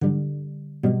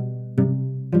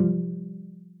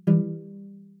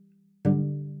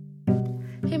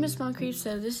name is Moncrief,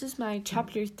 so this is my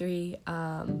Chapter 3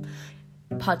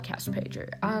 podcast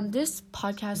pager. This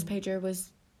podcast pager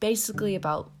was basically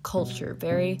about culture,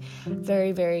 very,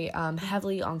 very, very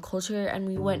heavily on culture, and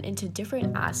we went into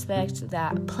different aspects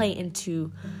that play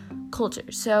into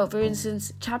culture. So, for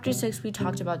instance, Chapter 6, we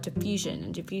talked about diffusion,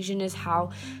 and diffusion is how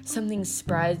something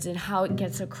spreads and how it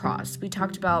gets across. We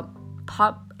talked about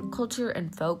pop culture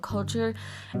and folk culture,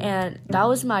 and that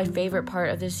was my favorite part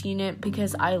of this unit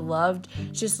because I loved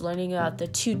just learning about the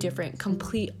two different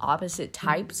complete opposite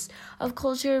types of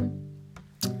culture,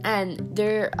 and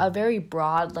they're a very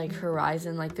broad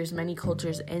horizon. There's many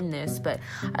cultures in this, but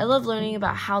I love learning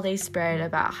about how they spread,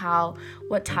 about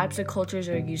what types of cultures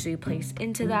are usually placed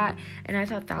into that, and I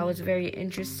thought that was very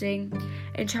interesting.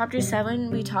 In Chapter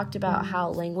 7, we talked about how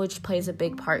language plays a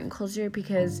big part in culture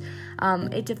because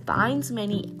it defines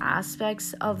many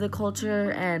aspects of the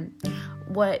culture and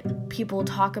what people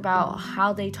talk about,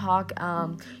 how they talk.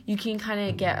 You can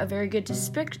kind of get a very good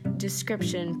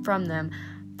description from them,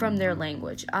 from their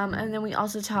language. And then we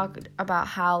also talked about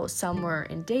how some were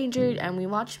endangered, and we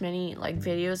watched many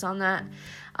videos on that,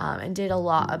 and did a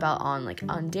lot about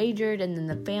endangered and then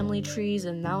the family trees,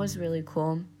 and that was really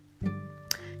cool.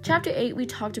 Chapter 8, we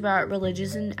talked about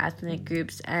religious and ethnic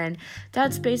groups, and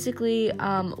that's basically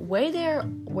where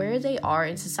they are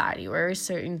in society, where a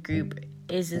certain group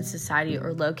is in society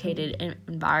or located in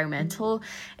environmental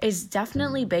is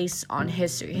definitely based on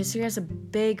history. History has a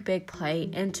big play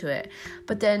into it,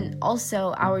 but then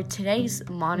also our today's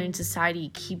modern society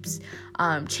keeps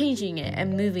changing it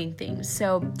and moving things,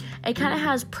 so it kind of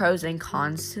has pros and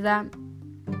cons to that.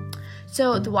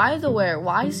 So the why of the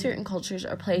why certain cultures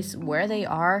are placed where they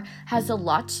are has a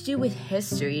lot to do with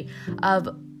history of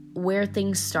where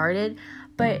things started,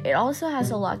 but it also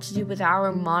has a lot to do with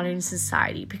our modern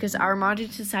society, because our modern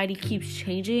society keeps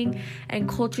changing and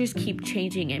cultures keep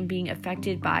changing and being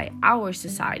affected by our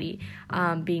society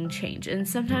being changed. And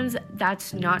sometimes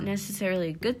that's not necessarily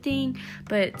a good thing,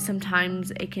 but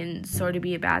sometimes it can sort of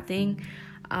be a bad thing.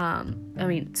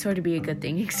 Sort of be a good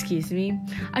thing, excuse me.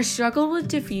 I struggled with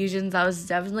diffusions. That was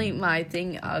definitely my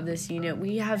thing of this unit.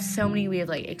 We have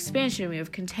expansion, we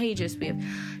have contagious, we have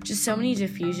just so many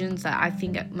diffusions that I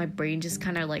think my brain just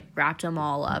kind of wrapped them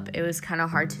all up. It was kind of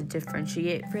hard to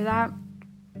differentiate for that.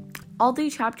 All three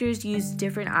chapters use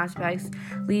different aspects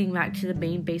leading back to the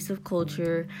main base of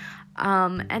culture.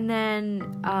 And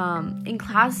then in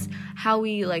class, how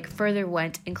we further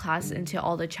went in class into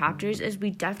all the chapters is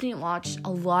we definitely watched a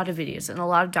lot of videos and a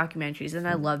lot of documentaries, and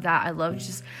I love that. I love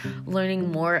just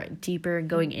learning more deeper and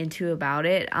going into about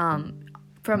it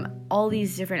from all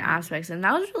these different aspects, and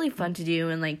that was really fun to do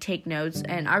and take notes.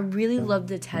 And I really loved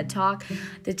the TED Talk.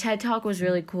 The TED Talk was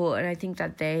really cool, and I think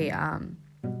that they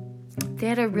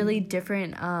had a really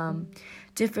different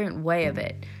way of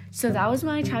it. So that was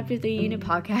my Chapter 3 unit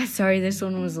podcast. Sorry, this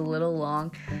one was a little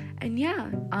long. And yeah,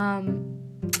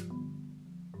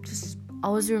 just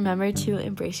always remember to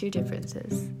embrace your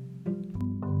differences.